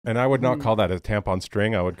And I would not call that a tampon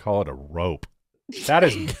string. I would call it a rope. That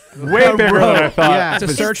is way bigger than I thought. Yeah, it's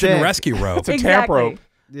a search and rescue rope. It's a tamp rope.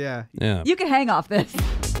 Yeah. You can hang off this.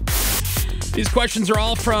 These questions are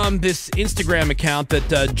all from this Instagram account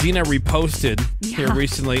that Gina reposted here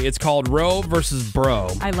recently. It's called Roe versus Bro.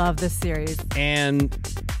 I love this series. And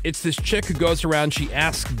it's this chick who goes around, she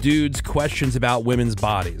asks dudes questions about women's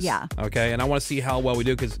bodies. Yeah. Okay, and I want to see how well we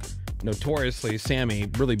do because notoriously, Sammy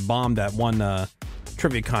really bombed that one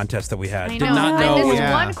trivia contest that we had. I Did know. not know. I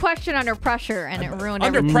missed one question under pressure and it ruined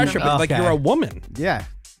Under everything. pressure, but like you're a woman. Yeah.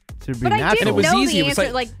 Should be But I natural. didn't And it was know easy. the It was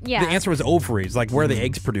answer. like, Like, yeah. the answer was ovaries, like where the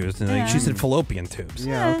eggs produced, and like, she said fallopian tubes.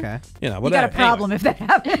 Yeah, okay. You know, You got a problem if that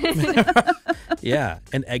happens. Yeah,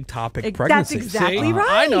 an ectopic That's pregnancy. exactly See? right.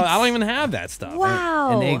 I know. I don't even have that stuff.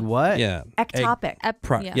 Wow. An egg what? Yeah. Ectopic.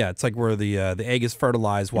 Yeah, it's like where the egg is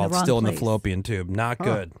fertilized while the it's wrong still in the place. fallopian tube. Not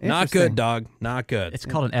good. Not interesting. good, dog. Not good. It's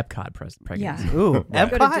called an Epcot pregnancy. Yeah. Ooh, Go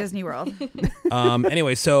to Epcot? Disney World.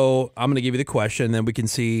 Anyway, so I'm going to give you the question, and then we can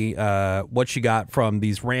see what she got from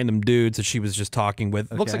these random dudes that she was just talking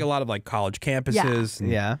with. It looks Okay. like a lot of like college campuses. And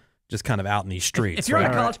Yeah. just kind of out in these streets. If you're right?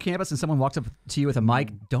 on a college campus and someone walks up to you with a mic,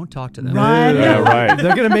 don't talk to them. Run. Yeah, right.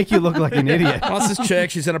 They're going to make you look like an idiot. Well, it's this chick.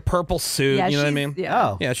 She's in a purple suit. Yeah, you know what I she's- mean? yeah.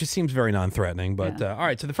 Oh. Yeah, she seems very non-threatening. But all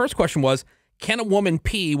right, so the first question was, can a woman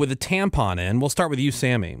pee with a tampon in? We'll start with you,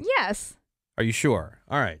 Sammy. Yes. Are you sure?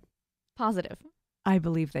 All right. Positive. I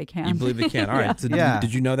believe they can. You believe they can. All right. So Yeah.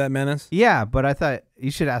 did you know that, Menace? Yeah, but I thought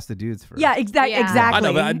you should ask the dudes first. Yeah, Yeah. exactly. I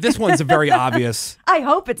know, but this one's a very obvious. I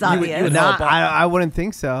hope it's obvious. would No, know. I wouldn't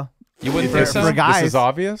think so. You wouldn't For- think so? for guys. This is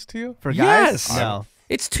obvious to you? For Yes. guys? No.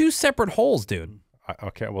 It's two separate holes, dude.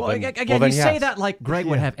 Okay, well, Well, then, again, well, then you say yes. that like Greg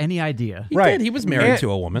would have any idea. He Right. did. He was married And- to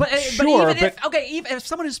a woman. But, Sure, even but- if if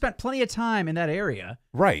someone who spent plenty of time in that area,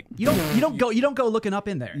 Right. you don't go looking up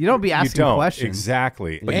in there. You don't be You asking don't. questions.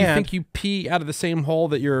 Exactly. But you think you pee out of the same hole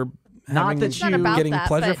that you're Not having, that you about getting that,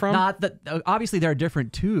 pleasure but- from? Not that obviously there are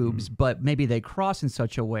different tubes, but maybe they cross in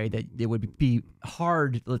such a way that it would be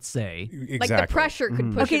hard. Let's say. Exactly. Like the pressure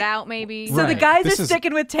could push Okay. it out, maybe. So the Right. guys This are is-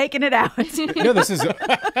 sticking with taking it out. No, this is No,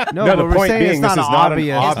 no. but The we're point saying it's being, not this is not an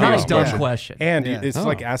obvious. obvious It's not a dumb question. question. And Yeah. it's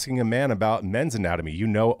like asking a man about men's anatomy. You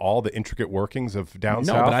know all the intricate workings of down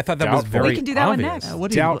No, south. but I thought that was Doubtful. very We can do that one obvious. next.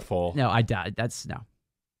 What do you- Doubtful. No, I doubt. That's no.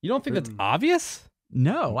 You don't think that's obvious?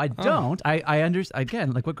 No, I don't. I understand.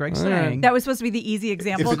 Again, like what Greg's saying. That was supposed to be the easy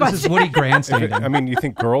example If it- question. This is Woody If grandstanding. it- I mean, you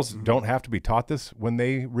think girls don't have to be taught this when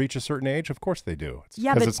they reach a certain age? Of course they do.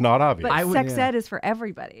 Yeah, Because but- it's not obvious. But I would- sex yeah. ed is for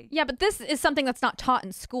everybody. Yeah, but this is something that's not taught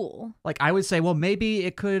in school. Like I would say, well, maybe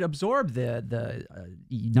it could absorb the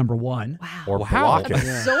number one. or Wow. block it.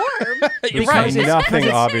 Absorb. You're Because right. it's- Nothing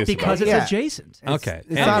obvious because about it's it. Yeah. adjacent. Okay. It's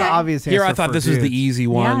And not an obvious here I answer thought for this was the dudes. easy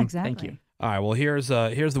one. Yeah, exactly. Thank you. All right, well, here's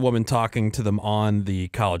the woman talking to them on the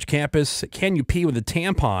college campus. Can you pee with a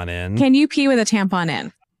tampon in? Can you pee with a tampon in?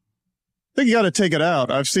 I think you got to take it out.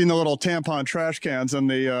 I've seen the little tampon trash cans in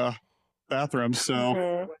the bathrooms,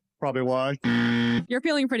 so probably why. You're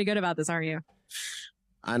feeling pretty good about this, aren't you?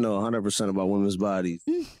 I know 100% about women's bodies.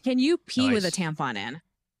 Can you pee with a Nice. tampon in?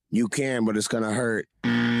 You can, but it's going to hurt.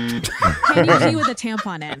 Can you pee with a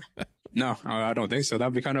tampon in? No, I don't think so.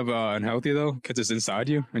 That'd be kind of unhealthy, though, because it's inside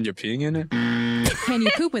you and you're peeing in it. Can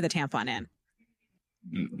you poop with a tampon in?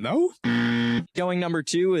 No? Going number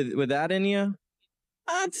 2 with that in you?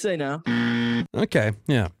 I'd say no. Okay,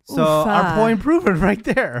 yeah. So Oof, our point proven right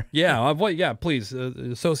there. Yeah, yeah, please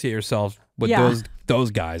associate yourself with Yeah.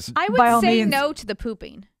 those guys. I By all would say means. no to the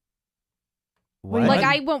pooping. What? Like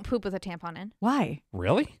I won't poop with a tampon in. Why?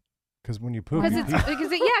 Really? Because when you poop, Because you it's pee.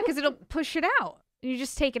 because it'll push it out. You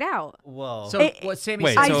just take it out. Whoa. So It- what Sammy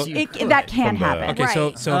Wait, says so- is you It, could. that can From the- happen. Okay, so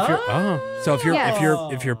Right. so if you're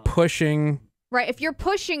Yes. if you're pushing, Right. If you're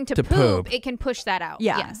pushing to, To poop, poop. it can push that out.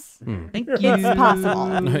 Yeah. Yes. Thank you. It's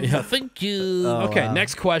possible. yeah, thank you. Oh, okay, wow.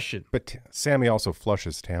 next question. But Sammy also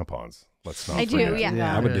flushes tampons. Let's not I do, forget. yeah.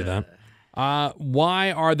 Yeah. I would do that.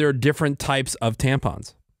 Why are there different types of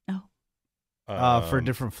tampons For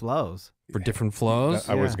different flows. for different flows?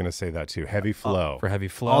 I was Yeah. going to say that too. Heavy flow. For heavy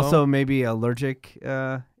flow. Also, maybe allergic,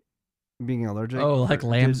 being allergic. Oh, like for-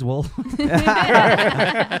 lamb's wool.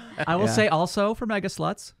 I will Yeah. say also for mega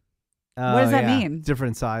sluts. What does that yeah. mean?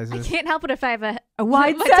 Different I sizes. can't help it if I have A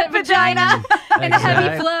wide wide set vagina. and a heavy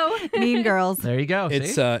Exactly. flow. Mean Girls. There you go.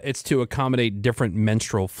 It's see? it's to accommodate different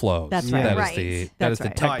menstrual flows. That's right. That is Right. the that That's is the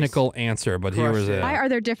right. technical answer. But here Crushed was it. a Why are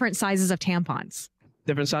there different sizes of tampons?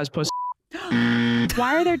 Different size pussy.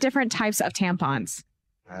 Why are there different types of tampons?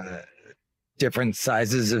 different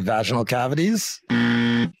sizes of vaginal cavities.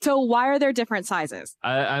 So why are there different sizes?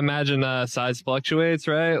 I imagine size fluctuates,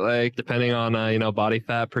 right? Like depending on body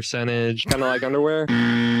fat percentage, kind of like underwear.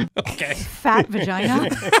 Okay. Fat vagina.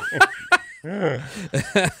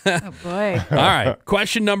 Oh boy. All right.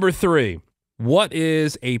 Question number 3. What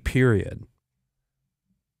is a period?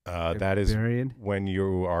 That is Period. when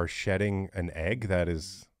you are shedding an egg that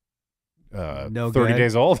is No 30 good.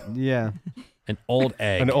 days old. Yeah. An old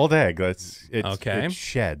egg. An old egg. It Okay.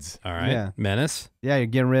 sheds. All right. Yeah. Menace. Yeah, you're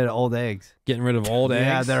getting rid of old eggs. Getting rid of old eggs.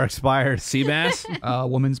 Yeah, they're expired. Seabass.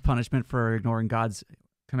 Woman's punishment for ignoring God's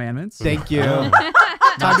commandments. Thank you. Not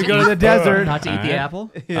Time to go to the desert. Not to eat All the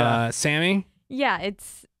right. apple. Sammy. Yeah,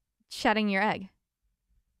 it's shedding your egg.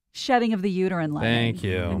 Shedding of the uterine lining. Thank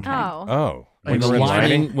you. Okay. Oh. When the Uterine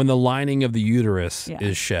lining, lining? when the lining of the uterus Yeah.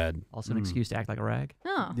 is shed. Also an excuse to act like a rag.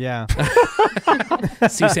 Oh. Yeah.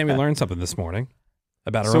 See, Sammy learned something this morning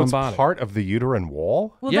about her So own it's body. part of the uterine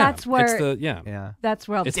wall? Well, Yeah, that's where it's the Yeah. that's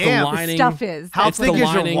where It's damn, the lining. stuff is. How It's thick the is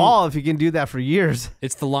lining- your wall if you can do that for years?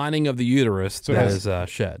 It's the lining of the uterus So it that has- is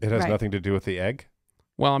shed. It has Right. nothing to do with the egg?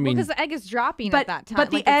 Well, I mean, Because the egg is dropping But at that time.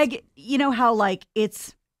 but the Like, it's- egg, you know how like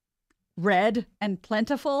it's red and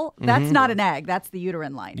plentiful? That's Mhm. not an egg. That's the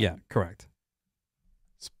uterine lining. yeah, correct.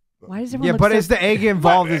 Why does everyone Yeah, look but so is the egg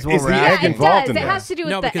involved as well? Is the We're egg Yeah, asking? it involved does. in It this? has to do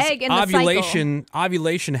with No, the because egg and the cycle.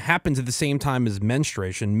 ovulation happens at the same time as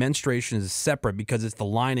menstruation. Menstruation is separate because it's the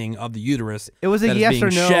lining of the uterus. It was a that is yes being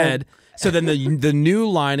or no. shed. So then the new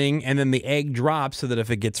lining and then the egg drops so that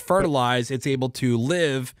if it gets fertilized, it's able to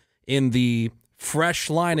live in the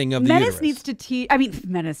fresh lining of the Menace uterus. needs to teach. I mean,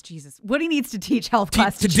 Menace, Jesus, Woody needs to teach health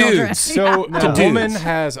class to to children. dudes. So No. the To woman dudes.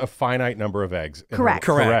 has a finite number of eggs. in her- Correct.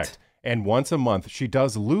 Correct. And once a month, she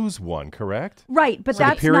does lose one, correct? Right, but So the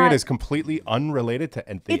that's period not. is completely unrelated to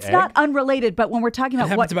the It's egg? not unrelated, but when we're talking It about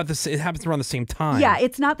happens what, it happens around the same time. yeah,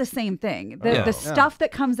 it's not the same thing. The, Yeah. the stuff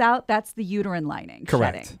that comes out, that's the uterine lining.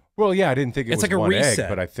 Correct. shedding. Well, yeah, I didn't think it It's was like a one egg, reset.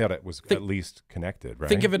 but I thought it was at least connected, right?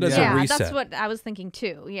 Think of it as Yeah, a reset. that's what I was thinking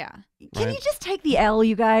too. Yeah. Can Right. you just take the L,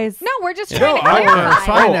 you guys? No, we're just Yeah. trying No, to I clarify.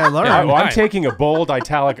 trying to learn. I'm Right. taking a bold,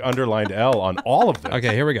 italic, underlined L on all of this.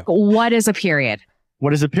 Okay, here we go. What is a period?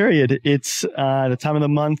 What is a period? It's the time of the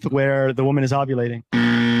month where the woman is ovulating.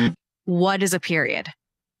 What is a period?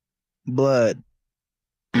 Blood.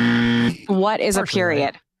 What is a Partially,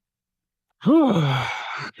 period?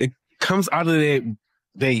 It comes out of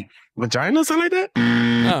they vagina, something like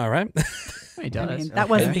that. All right. He does. I mean, that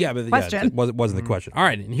wasn't yeah, the but question. it wasn't the question. All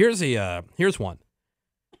right, and here's one.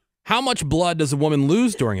 How much blood does a woman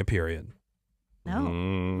lose during a period? No.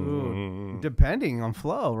 Ooh, depending on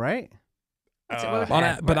flow, right? But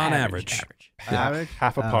on average. Average?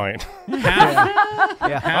 Half a pint. Half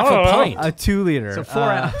Yeah. a pint. A 2 liter. So 4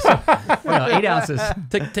 ounces. No, 8 ounces.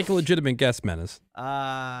 Take a legitimate guess, Menace.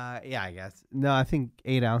 Yeah, I guess. No, I think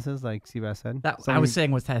 8 ounces, like Seabass said. That, I was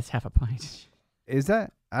saying that's half a pint. Is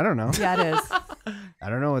that? I don't know. Yeah, it is. I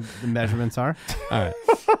don't know what the measurements are. All right.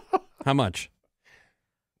 How much?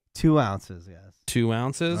 2 ounces, yes. 2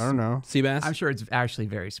 ounces? I don't know. Seabass? I'm sure it's actually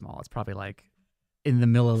very small. It's probably like in the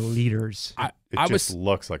milliliters. It I just was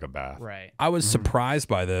looks like a bath. Right. I was surprised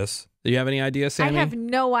by this. Do you have any idea, Sammy? I have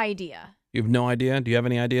no idea. You have no idea? Do you have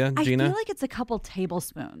any idea, I Gina? feel like it's a couple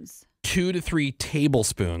tablespoons. 2 to 3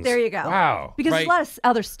 tablespoons. There you go. Wow. Because Right. there's a lot of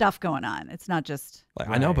other stuff going on. It's not just. Like,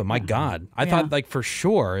 I know, but my God, I Yeah. thought like for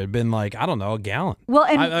sure it'd been like I don't know, a gallon. Well,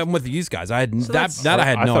 and I'm with these guys. I had So that. let's- That I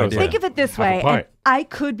had I no thought it was idea. like think of it this half a way, and pint. I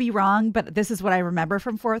could be wrong, but this is what I remember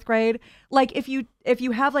from 4th grade. Like if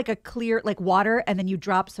you have like a clear like water and then you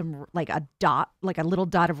drop some like a little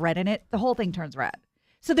dot of red in it, the whole thing turns red.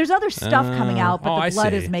 So there's other stuff coming out, but oh, the I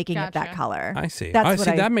blood see. is making it that Gotcha. color. I see. That's I what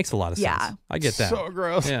see. That makes a lot of sense. Yeah. I get that. So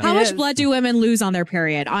gross. Yeah. How It much is. blood do women lose on their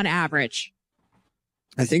period on average?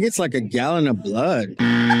 I think it's like a gallon of blood.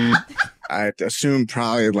 I assume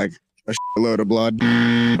probably like a load of blood.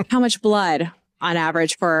 How much blood on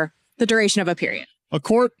average for the duration of a period? A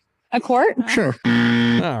quart? A quart? Sure.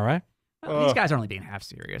 All right. Well, these guys are only being half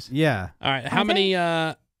serious. Yeah. All right. How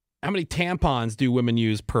many tampons do women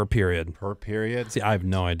use per period? Per period? See, I have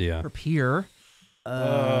no idea. Per peer.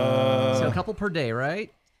 So a couple per day,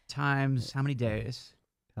 right? Times how many days?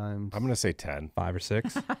 Times. I'm going to say 10. 5 or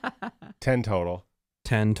 6? 10 total.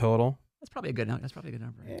 10 total. That's probably a good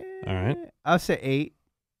number. All right. I'll say 8.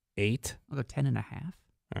 8. I'll go 10 and a half.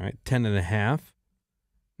 All right. 10 and a half.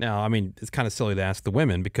 Now, I mean, it's kind of silly to ask the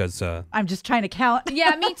women because I'm just trying to count.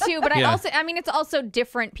 Yeah, me too. But Yeah. I mean, it's also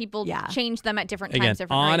different. People Yeah. change them at different Again, times,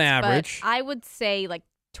 different on rates, average- But I would say like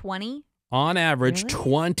 20. on average, Really?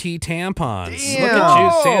 20 tampons. Damn. Look at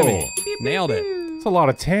you, Sammy. Nailed it. It's a lot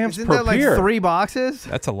of tamps Isn't per that like peer. 3 boxes?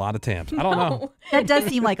 That's a lot of tamps. I don't know. That does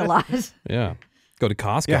seem like a lot. Yeah. Go to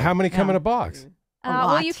Costco. Yeah, how many come in a box? Well,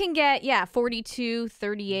 lot. you can get 42,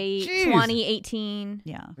 38, Jeez. 20, 18.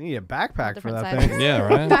 Yeah. We need a backpack for Different that sizes. thing. Yeah,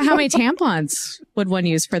 right. About how many tampons would one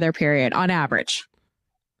use for their period on average?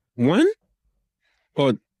 1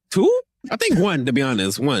 or 2? I think 1, to be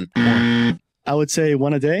honest. 1. I would say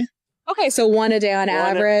 1 a day. Okay, so 1 a day on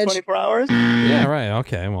average. 24 hours. Yeah, right.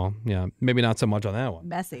 Okay. Well, yeah. Maybe not so much on that one.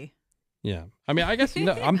 Messy. Yeah. I mean, I guess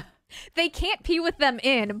I'm. They can't pee with them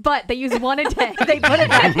in, but they use 1 a day. They put it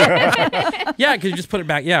back in. Yeah, because you just put it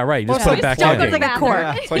back. Yeah, right. You just Well, put it back Don't in. go to the It's like a cork.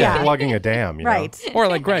 bathroom. It's like Yeah. plugging a dam, you know? Right. Or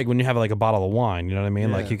like Greg, when you have like a bottle of wine, you know what I mean?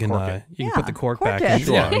 Yeah, Like you can cork it. you can put the cork back it.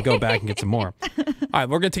 in, and go back and get some more. All right,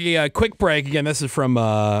 we're gonna take a quick break. Again, this is from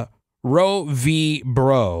Roe v.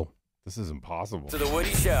 Bro. This is impossible. To the Woody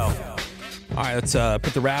Show. All right, let's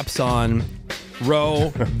put the wraps on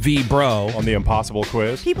Roe v. Bro. On the impossible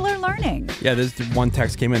quiz. People are learning. Yeah, this one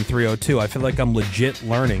text came in 302. I feel like I'm legit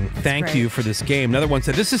learning. Thank great. you for this game. Another one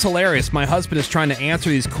said, this is hilarious. My husband is trying to answer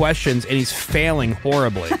these questions and he's failing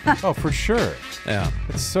horribly. Oh, for sure. Yeah.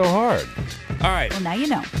 It's so hard. All right. Well, now you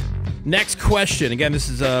know. Next question. Again, this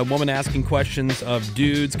is a woman asking questions of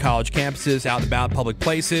dudes, college campuses, out and about, public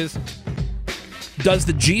places. Does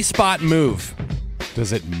the G-spot move?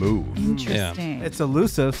 Does it move? Interesting. It's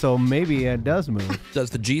elusive, so maybe it does move. Does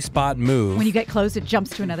the G-spot move? When you get close, it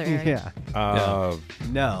jumps to another area. Yeah.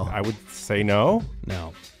 No. I would say no.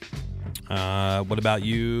 No. What about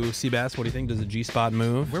you, Seabass? What do you think? Does the G-spot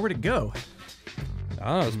move? Where would it go?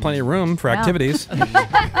 Oh, there's plenty of room for Yeah. activities.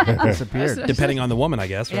 Disappeared. Depending on the woman, I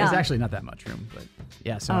guess. Right? Yeah. There's actually not that much room, but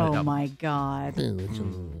yeah. So Oh my God.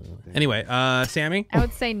 Anyway, Sammy? I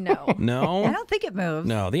would say no. No? I don't think it moves.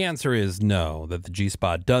 No, the answer is no, that the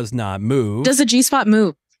G-spot does not move. Does the G-spot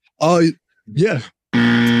move? Yeah.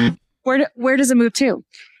 Where does it move to?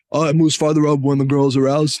 It moves farther up when the girl's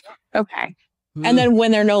aroused. Okay. And then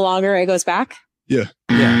when they're no longer, it goes back? Yeah.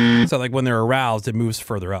 Yeah. So like when they're aroused, it moves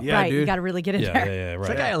further up. Yeah, Right. You dude. got to really get in Yeah, there. yeah, Is that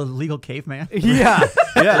right. guy a legal caveman? Yeah.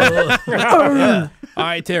 Yeah. Yeah. All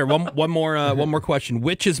right, Tara, one more question.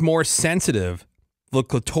 Which is more sensitive, the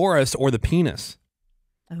clitoris or the penis?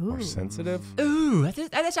 Ooh. More sensitive? Ooh,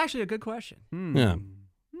 that's actually a good question. Yeah.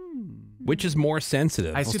 Which is more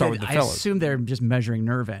sensitive? I We'll assume, start with the fellas. they're just measuring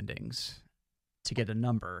nerve endings to get a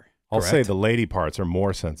number. I'll say Correct. the lady parts are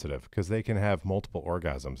more sensitive because they can have multiple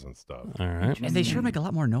orgasms and stuff. All right. And they sure make a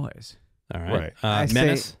lot more noise. All right. Right. I say-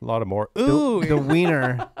 Menace, A lot of more. The, the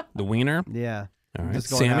wiener. the wiener. Yeah. All right. Just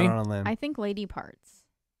going Sammy? out on a limb. I think lady parts.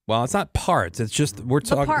 Well, it's not parts. It's just we're The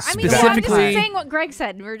talking part. I mean, I'm just specifically. saying what Greg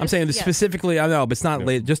said. We're just, I'm saying yes. specifically. I know, but it's not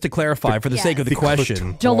late. Just to clarify, for the sake of the The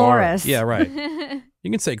question. Dolores. Yeah, right. You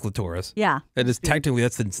can say clitoris. Yeah. It is technically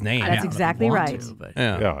that's its name. That's exactly right.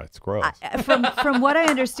 Yeah. Yeah, it's gross. From what I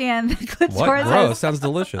understand, the What? clitoris Gross. has Sounds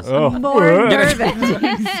delicious. more nerve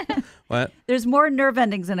endings. What? There's more nerve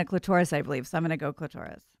endings in a clitoris, I believe. So I'm going to go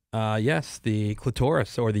clitoris. Yes, the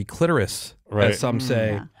clitoris or the clitoris, Right. as some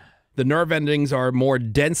say. Yeah. The nerve endings are more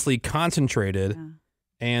densely concentrated,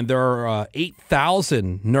 and there are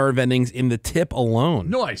 8,000 nerve endings in the tip alone.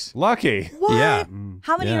 Nice. Lucky. What? Yeah.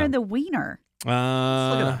 How many Yeah. are in the wiener? Look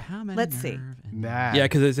at that. How many Let's see. nerve endings? Nah. Yeah,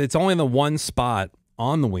 because it's only in the one spot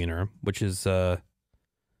on the wiener, which is I'm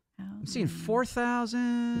seeing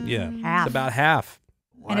 4,000. yeah, Half. it's about half.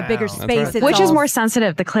 In a bigger That's space. right. It's Which is all- more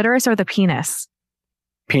sensitive, the clitoris or the penis?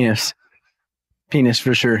 Penis. Penis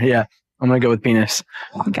for sure. Yeah. I'm going to go with penis.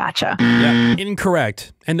 Gotcha. Yeah,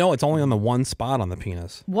 incorrect. And no, it's only on the one spot on the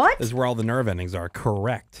penis. What? Is where all the nerve endings are.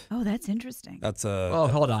 Correct. Oh, that's interesting. That's Oh,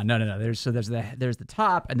 hold on. No. There's the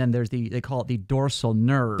top, and then there's they call it the dorsal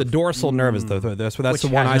nerve. the dorsal nerve is that's Which the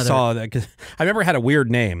one I has saw. That, 'cause I remember it had a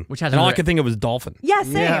weird name, Which has and all I another- could think of was dolphin. Yeah,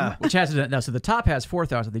 same. Yeah. Which has no. So the top has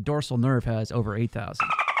 4,000. The dorsal nerve has over 8,000.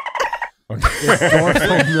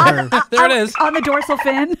 Dorsal nerve. There it is. On the dorsal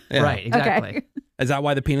fin? Yeah. Right. Exactly. Okay. Is that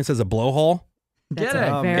why the penis has a blowhole? That's Get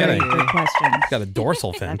a it. very Get it. good question. It's got a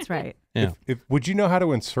dorsal fin. That's right. Yeah. Would you know how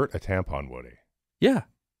to insert a tampon, Woody? Yeah.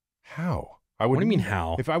 How? What do you mean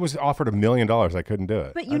how? If I was offered $1 million, I couldn't do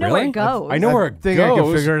it. But you know Really? where it goes. I know where it think goes. I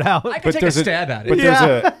can figure it out. I can But take a there's stab at it. But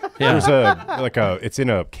Yeah. there's a it's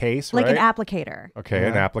in a case, Like right? an applicator. Okay,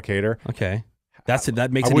 an applicator. Okay. That's it.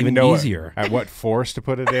 That makes I it wouldn't even know easier. at what force to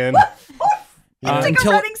put it in. Take a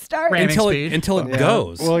running start. Ramming until speed. it Yeah.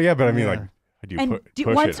 goes. Well, yeah, but I mean, Yeah. like, do you And push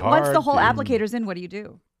once it hard? the whole Do you- applicator's in, what do you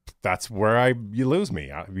do? That's where you lose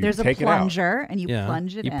me. You There's a take it out. plunger, and you yeah.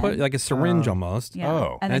 plunge it you in. put like a syringe almost. yeah.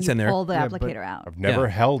 Oh. And then That's you in there. pull the Yeah, but applicator out. I've never Yeah.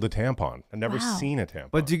 held a tampon. I've never Wow. seen a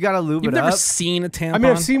tampon. But you got to lube You've it never up. seen a tampon? I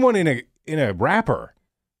mean, I've seen one in a wrapper.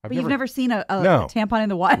 But you've never seen a No. tampon in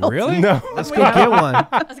the wild? Really? No. Let's go get one.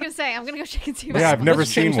 I was gonna say I'm gonna go check and see. If Yeah, I've never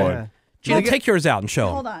Let's change seen that. one. Gina, take yours out and show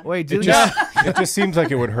him. Hold on. Wait, It just seems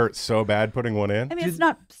like it would hurt so bad putting one in. I mean, it's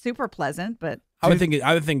not super pleasant, but I would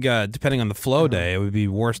think depending on the flow day, it would be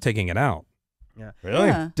worse taking it out. Yeah. Really?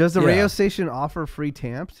 Yeah. Does the Yeah. radio station offer free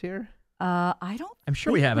tamps here? I don't. I'm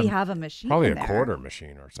sure think we have we them. have a machine. Probably in a there. quarter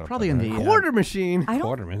machine or something. Probably in right? the Quarter machine. I don't.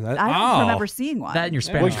 Quarter minute. That- I don't oh. remember seeing one. that in your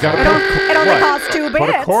Well, Spanish. you gotta It only what? costs 2 bits. Put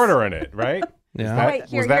a quarter in it, right? Yeah. That, Wait,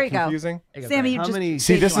 here- was that here you go. confusing? Sammy, you How just many-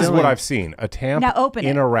 See, this is Filling. what I've seen. A tamp Now open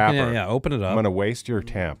in it. a wrapper. Yeah, open it up. I'm going to waste your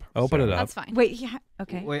tamp. Open it up. That's fine. wait. Yeah,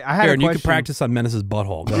 okay. Wait, I had Here, a and you question. can practice on Menace's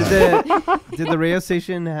butthole. Go ahead. Did the radio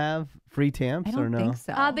station have free tamps I or don't no? think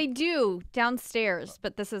so. They do downstairs,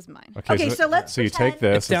 but this is mine. Okay, so let's So you pretend- take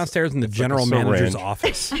this. It's downstairs in the it's like a general manager's syringe.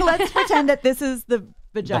 office. Let's pretend that this is the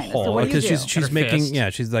The vagina. So hole, what do you because do? she's Her making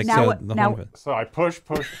fist. she's like Now so what- the now- whole of it. So I push,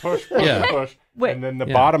 Yeah. push, Wait. and then the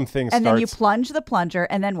Yeah. bottom thing and then you starts. plunge the plunger,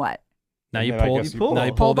 and then what? Now And you then I pull, guess you pull. now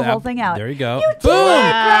you Pull the the whole app- thing out. There you go. You did Boom!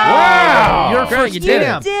 it, Wow! Your Greg, first you did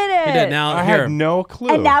tamp. it. You did You it. did. Now I here. had no clue.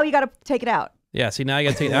 And now you got to take it out. Yeah, see now you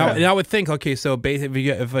got to take. And I would think, okay, so basically,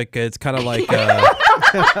 if like it's kind of like,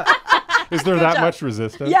 Is there that much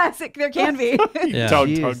resistance? Yes, there can be, yeah.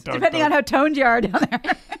 depending on how toned you are down there.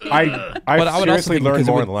 I But I would also seriously think learned because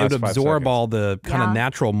more it in the would, last it would 5 absorb seconds. all the kind Yeah. of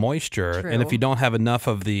natural moisture, and if True. you don't have enough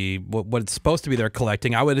of the what it's supposed to be there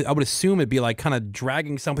collecting, I would assume it'd be like kind of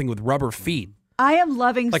dragging something with rubber feet. I am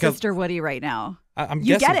loving Like a- Sister Woody right now. I'm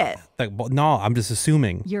You guessing. get it. Like, well, no, I'm just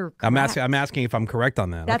assuming. You're I'm correct. asking. I'm asking if I'm correct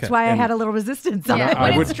on that. That's Okay. why I had a little resistance on Yeah, it. I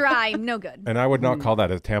when would- it's dry, no good. And I would not call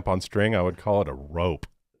that a tampon string. I would call it a rope.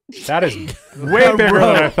 That is way bigger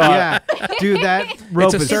than I thought. Yeah, dude, that rope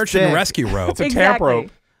It's a is search thick. and rescue rope. It's a tamp Exactly.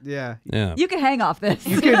 rope. Yeah, Yeah. You can hang off this.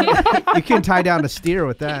 you can tie down a steer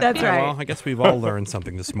with that. That's right. Well, I guess we've all learned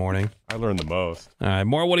something this morning. I learned the most. All right,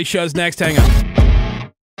 more Woody shows next. Hang on.